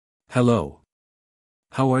Hello.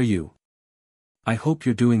 How are you? I hope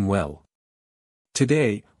you're doing well.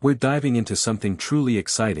 Today, we're diving into something truly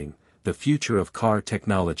exciting, the future of car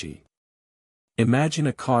technology. Imagine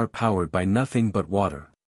a car powered by nothing but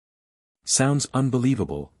water. Sounds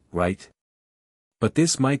unbelievable, right? But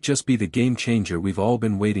this might just be the game changer we've all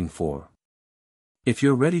been waiting for. If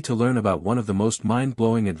you're ready to learn about one of the most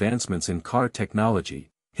mind-blowing advancements in car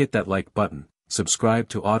technology, hit that like button, subscribe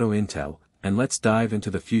to Auto Intel, and let's dive into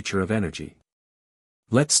the future of energy.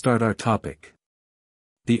 Let's start our topic.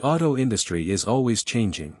 The auto industry is always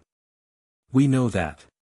changing. We know that.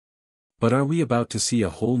 But are we about to see a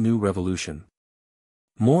whole new revolution?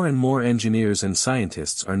 More and more engineers and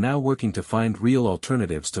scientists are now working to find real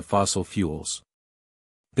alternatives to fossil fuels.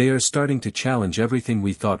 They are starting to challenge everything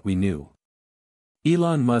we thought we knew.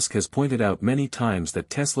 Elon Musk has pointed out many times that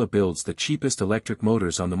Tesla builds the cheapest electric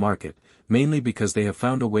motors on the market, mainly because they have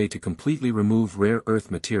found a way to completely remove rare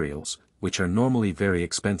earth materials, which are normally very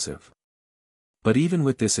expensive. But even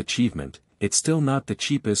with this achievement, it's still not the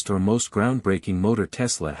cheapest or most groundbreaking motor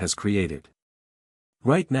Tesla has created.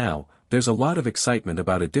 Right now, there's a lot of excitement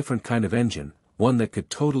about a different kind of engine, one that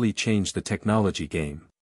could totally change the technology game.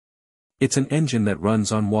 It's an engine that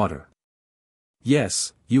runs on water.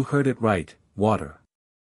 Yes, you heard it right, water.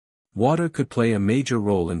 Water could play a major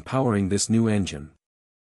role in powering this new engine.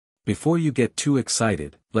 Before you get too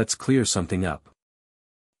excited, let's clear something up.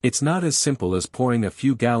 It's not as simple as pouring a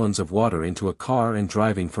few gallons of water into a car and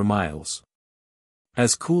driving for miles.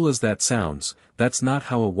 As cool as that sounds, that's not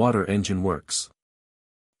how a water engine works.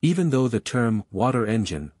 Even though the term water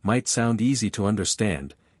engine might sound easy to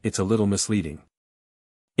understand, it's a little misleading.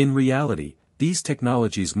 In reality, these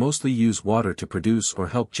technologies mostly use water to produce or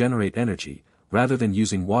help generate energy, rather than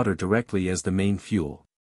using water directly as the main fuel.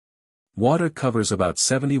 Water covers about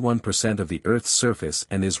 71% of the Earth's surface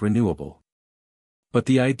and is renewable. But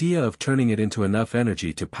the idea of turning it into enough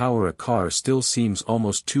energy to power a car still seems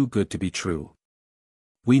almost too good to be true.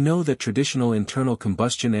 We know that traditional internal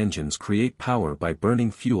combustion engines create power by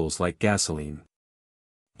burning fuels like gasoline.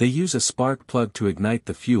 They use a spark plug to ignite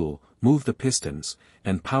the fuel, move the pistons,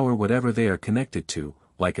 and power whatever they are connected to,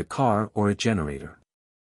 like a car or a generator.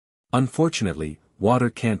 Unfortunately, water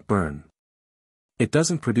can't burn. It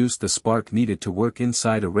doesn't produce the spark needed to work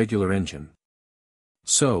inside a regular engine.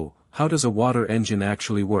 So, how does a water engine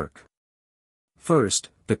actually work? First,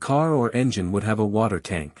 the car or engine would have a water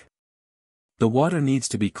tank. The water needs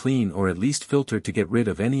to be clean or at least filtered to get rid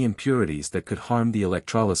of any impurities that could harm the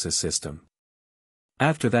electrolysis system.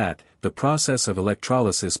 After that, the process of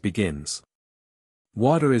electrolysis begins.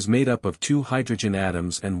 Water is made up of 2 hydrogen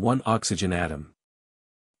atoms and 1 oxygen atom.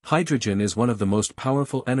 Hydrogen is one of the most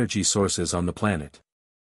powerful energy sources on the planet.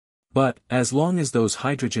 But, as long as those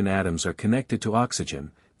hydrogen atoms are connected to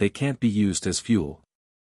oxygen, they can't be used as fuel.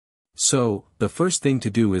 So, the first thing to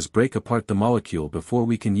do is break apart the molecule before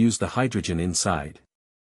we can use the hydrogen inside.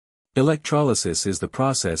 Electrolysis is the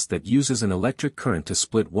process that uses an electric current to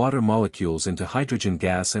split water molecules into hydrogen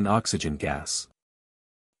gas and oxygen gas.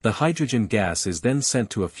 The hydrogen gas is then sent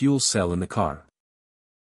to a fuel cell in the car.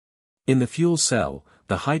 In the fuel cell,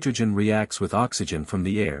 the hydrogen reacts with oxygen from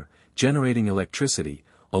the air, generating electricity,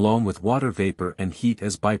 along with water vapor and heat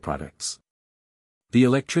as byproducts. The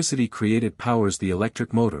electricity created powers the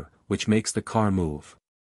electric motor, which makes the car move.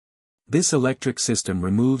 This electric system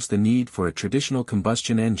removes the need for a traditional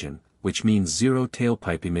combustion engine, which means zero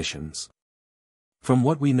tailpipe emissions. From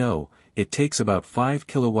what we know, it takes about 5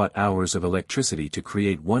 kilowatt-hours of electricity to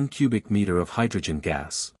create 1 cubic meter of hydrogen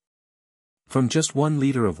gas. From just 1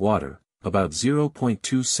 liter of water, about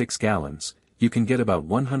 0.26 gallons, you can get about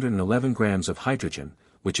 111 grams of hydrogen,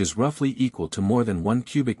 which is roughly equal to more than 1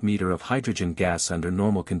 cubic meter of hydrogen gas under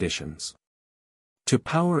normal conditions. To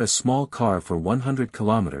power a small car for 100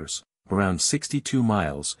 kilometers, around 62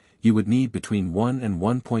 miles, you would need between 1 and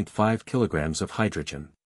 1.5 kilograms of hydrogen.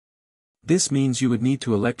 This means you would need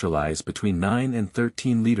to electrolyze between 9 and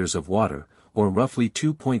 13 liters of water, or roughly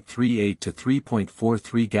 2.38 to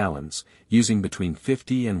 3.43 gallons, using between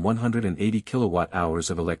 50 and 180 kilowatt-hours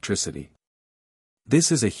of electricity.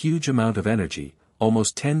 This is a huge amount of energy,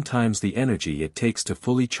 almost 10 times the energy it takes to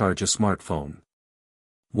fully charge a smartphone.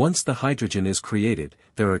 Once the hydrogen is created,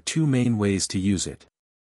 there are 2 main ways to use it.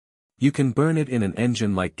 You can burn it in an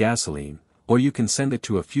engine like gasoline, or you can send it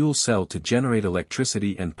to a fuel cell to generate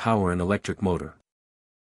electricity and power an electric motor.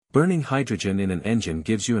 Burning hydrogen in an engine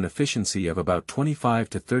gives you an efficiency of about 25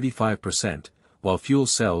 to 35%, while fuel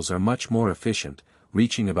cells are much more efficient,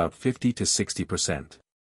 reaching about 50 to 60%.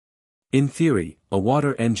 In theory, a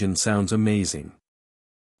water engine sounds amazing.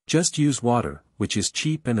 Just use water, which is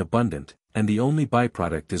cheap and abundant, and the only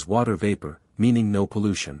byproduct is water vapor, meaning no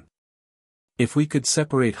pollution. If we could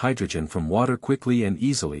separate hydrogen from water quickly and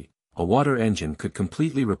easily, a water engine could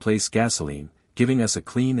completely replace gasoline, giving us a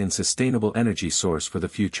clean and sustainable energy source for the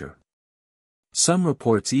future. Some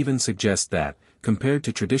reports even suggest that, compared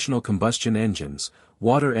to traditional combustion engines,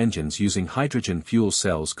 water engines using hydrogen fuel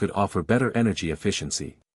cells could offer better energy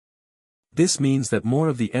efficiency. This means that more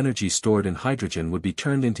of the energy stored in hydrogen would be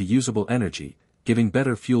turned into usable energy, giving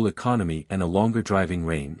better fuel economy and a longer driving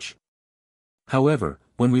range. However,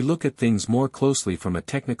 when we look at things more closely from a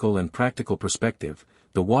technical and practical perspective,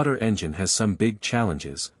 the water engine has some big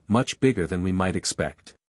challenges, much bigger than we might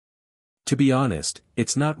expect. To be honest,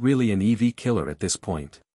 it's not really an EV killer at this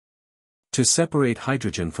point. To separate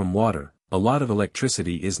hydrogen from water, a lot of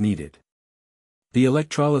electricity is needed. The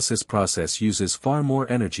electrolysis process uses far more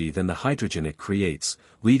energy than the hydrogen it creates,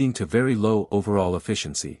 leading to very low overall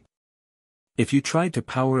efficiency. If you tried to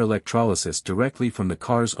power electrolysis directly from the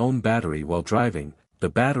car's own battery while driving, the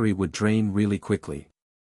battery would drain really quickly.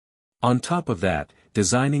 On top of that,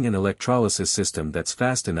 designing an electrolysis system that's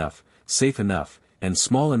fast enough, safe enough, and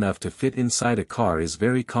small enough to fit inside a car is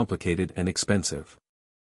very complicated and expensive.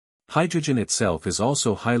 Hydrogen itself is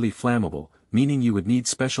also highly flammable, meaning you would need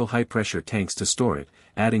special high-pressure tanks to store it,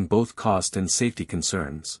 adding both cost and safety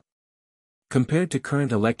concerns. Compared to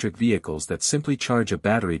current electric vehicles that simply charge a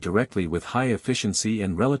battery directly with high efficiency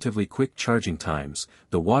and relatively quick charging times,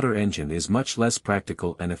 the water engine is much less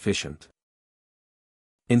practical and efficient.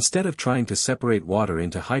 Instead of trying to separate water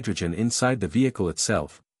into hydrogen inside the vehicle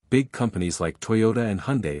itself, big companies like Toyota and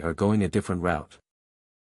Hyundai are going a different route.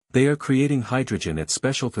 They are creating hydrogen at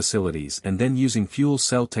special facilities and then using fuel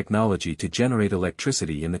cell technology to generate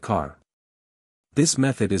electricity in the car. This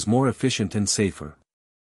method is more efficient and safer.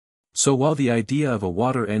 So while the idea of a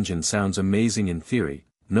water engine sounds amazing in theory,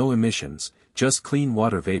 no emissions, just clean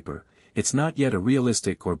water vapor, it's not yet a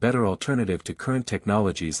realistic or better alternative to current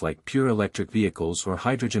technologies like pure electric vehicles or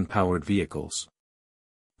hydrogen-powered vehicles.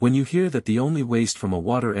 When you hear that the only waste from a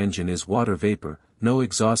water engine is water vapor, no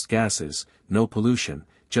exhaust gases, no pollution,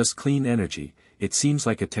 just clean energy, it seems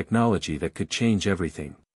like a technology that could change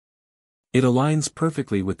everything. It aligns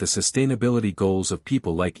perfectly with the sustainability goals of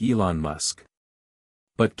people like Elon Musk.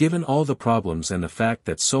 But given all the problems and the fact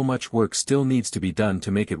that so much work still needs to be done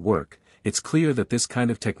to make it work, it's clear that this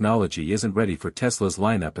kind of technology isn't ready for Tesla's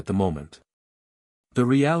lineup at the moment. The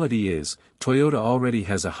reality is, Toyota already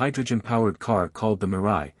has a hydrogen-powered car called the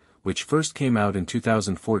Mirai, which first came out in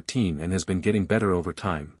 2014 and has been getting better over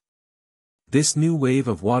time. This new wave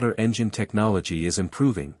of water engine technology is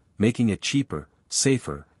improving, making it cheaper,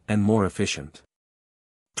 safer, and more efficient.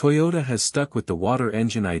 Toyota has stuck with the water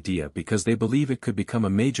engine idea because they believe it could become a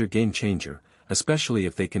major game changer, especially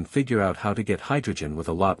if they can figure out how to get hydrogen with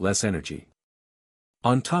a lot less energy.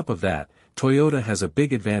 On top of that, Toyota has a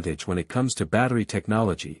big advantage when it comes to battery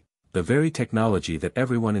technology, the very technology that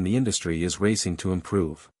everyone in the industry is racing to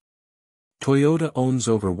improve. Toyota owns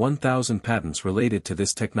over 1,000 patents related to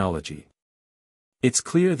this technology. It's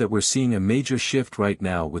clear that we're seeing a major shift right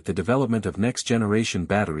now with the development of next-generation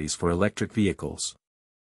batteries for electric vehicles.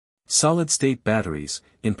 Solid-state batteries,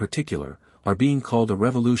 in particular, are being called a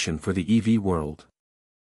revolution for the EV world.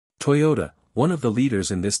 Toyota, one of the leaders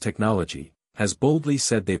in this technology, has boldly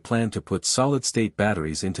said they plan to put solid-state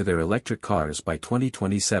batteries into their electric cars by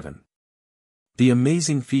 2027. The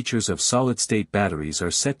amazing features of solid-state batteries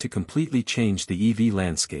are set to completely change the EV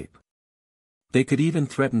landscape. They could even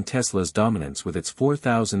threaten Tesla's dominance with its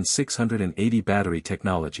 4680 battery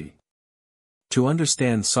technology. To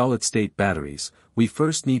understand solid-state batteries, we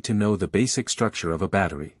first need to know the basic structure of a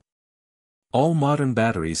battery. All modern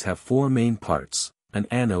batteries have four main parts: an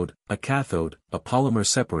anode, a cathode, a polymer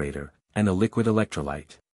separator, and a liquid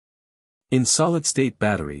electrolyte. In solid-state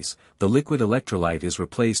batteries, the liquid electrolyte is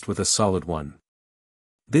replaced with a solid one.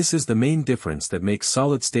 This is the main difference that makes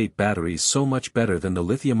solid-state batteries so much better than the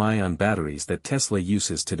lithium-ion batteries that Tesla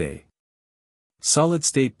uses today.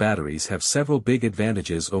 Solid-state batteries have several big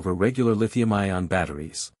advantages over regular lithium-ion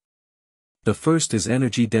batteries. The first is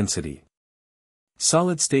energy density.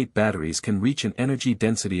 Solid-state batteries can reach an energy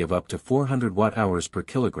density of up to 400 watt-hours per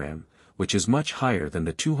kilogram, which is much higher than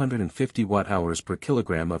the 250 watt-hours per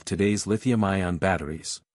kilogram of today's lithium-ion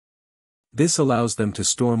batteries. This allows them to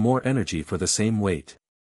store more energy for the same weight.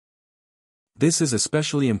 This is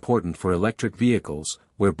especially important for electric vehicles,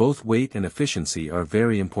 where both weight and efficiency are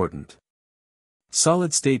very important.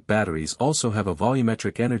 Solid-state batteries also have a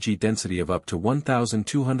volumetric energy density of up to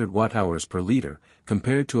 1,200 watt-hours per liter,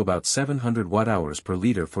 compared to about 700 watt-hours per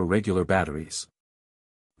liter for regular batteries.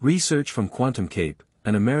 Research from Quantum Cape,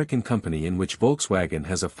 an American company in which Volkswagen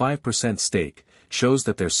has a 5% stake, shows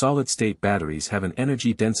that their solid-state batteries have an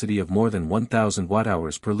energy density of more than 1,000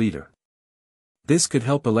 watt-hours per liter. This could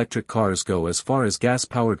help electric cars go as far as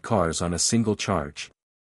gas-powered cars on a single charge.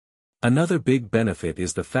 Another big benefit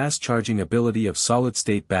is the fast charging ability of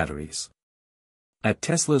solid-state batteries. At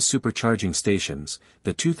Tesla's supercharging stations,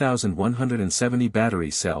 the 2,170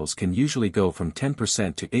 battery cells can usually go from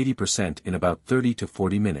 10% to 80% in about 30 to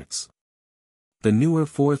 40 minutes. The newer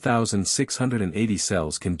 4,680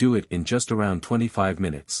 cells can do it in just around 25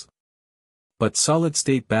 minutes. But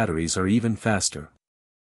solid-state batteries are even faster.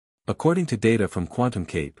 According to data from Quantum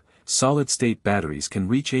Cape, solid-state batteries can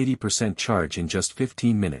reach 80% charge in just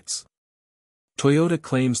 15 minutes. Toyota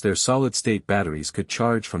claims their solid-state batteries could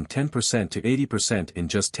charge from 10% to 80% in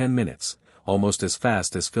just 10 minutes, almost as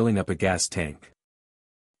fast as filling up a gas tank.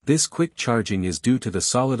 This quick charging is due to the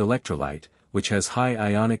solid electrolyte, which has high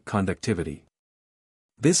ionic conductivity.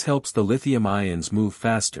 This helps the lithium ions move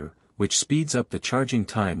faster, which speeds up the charging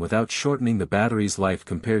time without shortening the battery's life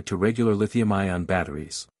compared to regular lithium-ion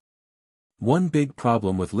batteries. One big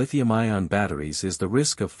problem with lithium-ion batteries is the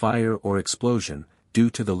risk of fire or explosion, due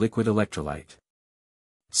to the liquid electrolyte.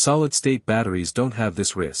 Solid-state batteries don't have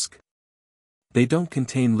this risk. They don't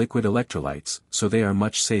contain liquid electrolytes, so they are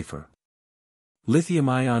much safer.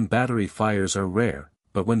 Lithium-ion battery fires are rare,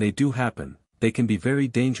 but when they do happen, they can be very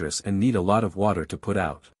dangerous and need a lot of water to put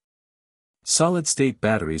out. Solid-state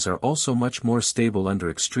batteries are also much more stable under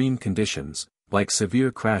extreme conditions, like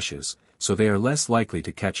severe crashes, so they are less likely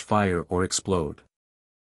to catch fire or explode.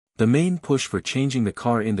 The main push for changing the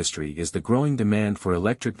car industry is the growing demand for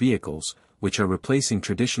electric vehicles, which are replacing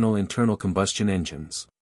traditional internal combustion engines.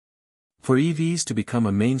 For EVs to become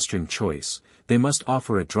a mainstream choice, they must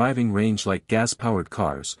offer a driving range like gas-powered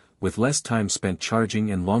cars, with less time spent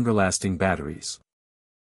charging and longer-lasting batteries.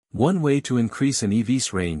 One way to increase an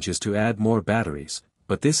EV's range is to add more batteries,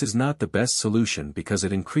 but this is not the best solution because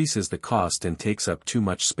it increases the cost and takes up too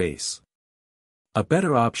much space. A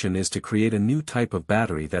better option is to create a new type of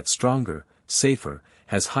battery that's stronger, safer,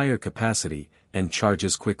 has higher capacity, and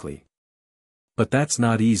charges quickly. But that's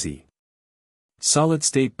not easy.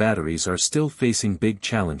 Solid-state batteries are still facing big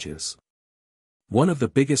challenges. One of the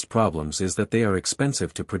biggest problems is that they are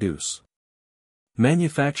expensive to produce.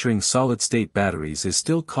 Manufacturing solid-state batteries is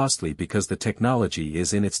still costly because the technology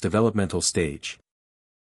is in its developmental stage.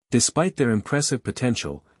 Despite their impressive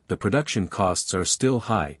potential, the production costs are still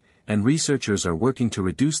high, and researchers are working to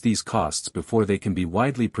reduce these costs before they can be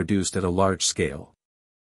widely produced at a large scale.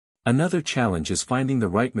 Another challenge is finding the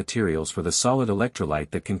right materials for the solid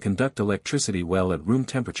electrolyte that can conduct electricity well at room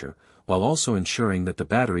temperature, while also ensuring that the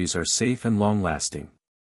batteries are safe and long-lasting.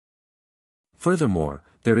 Furthermore,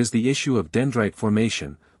 there is the issue of dendrite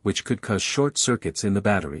formation, which could cause short circuits in the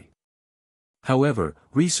battery. However,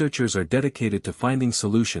 researchers are dedicated to finding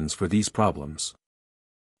solutions for these problems.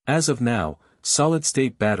 As of now,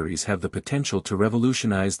 solid-state batteries have the potential to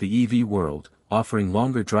revolutionize the EV world, offering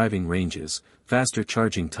longer driving ranges, faster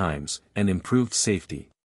charging times, and improved safety.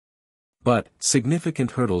 But,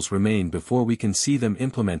 significant hurdles remain before we can see them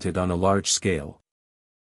implemented on a large scale.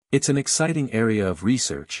 It's an exciting area of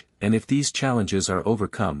research, and if these challenges are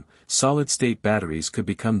overcome, solid-state batteries could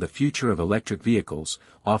become the future of electric vehicles,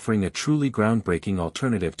 offering a truly groundbreaking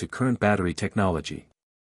alternative to current battery technology.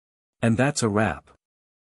 And that's a wrap.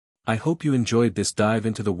 I hope you enjoyed this dive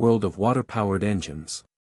into the world of water-powered engines.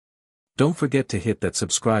 Don't forget to hit that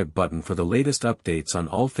subscribe button for the latest updates on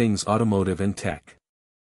all things automotive and tech.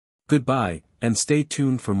 Goodbye, and stay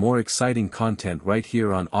tuned for more exciting content right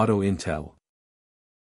here on Auto Intel.